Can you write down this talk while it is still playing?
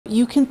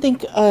You can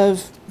think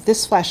of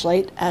this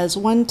flashlight as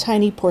one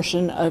tiny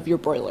portion of your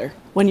broiler.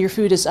 When your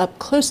food is up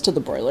close to the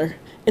broiler,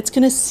 it's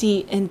going to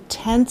see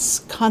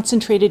intense,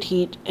 concentrated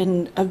heat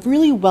in a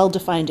really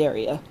well-defined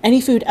area. Any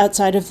food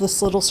outside of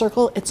this little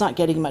circle, it's not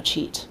getting much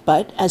heat.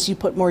 But as you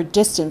put more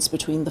distance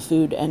between the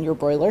food and your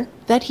broiler,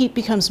 that heat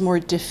becomes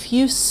more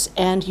diffuse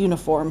and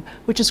uniform,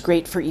 which is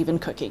great for even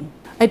cooking.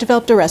 I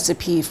developed a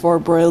recipe for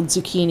broiled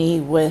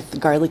zucchini with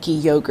garlicky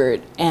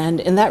yogurt,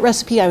 and in that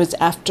recipe I was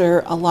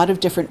after a lot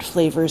of different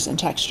flavors and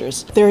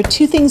textures. There are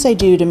two things I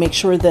do to make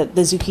sure that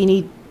the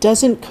zucchini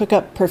doesn't cook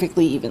up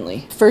perfectly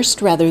evenly.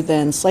 First, rather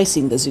than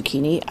slicing the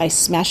zucchini, I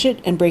smash it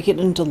and break it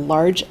into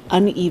large,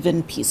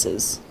 uneven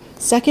pieces.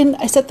 Second,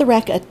 I set the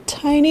rack a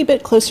tiny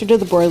bit closer to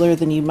the broiler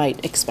than you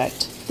might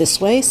expect.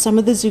 This way, some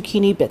of the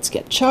zucchini bits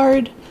get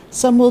charred,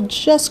 some will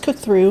just cook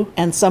through,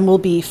 and some will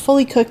be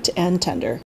fully cooked and tender.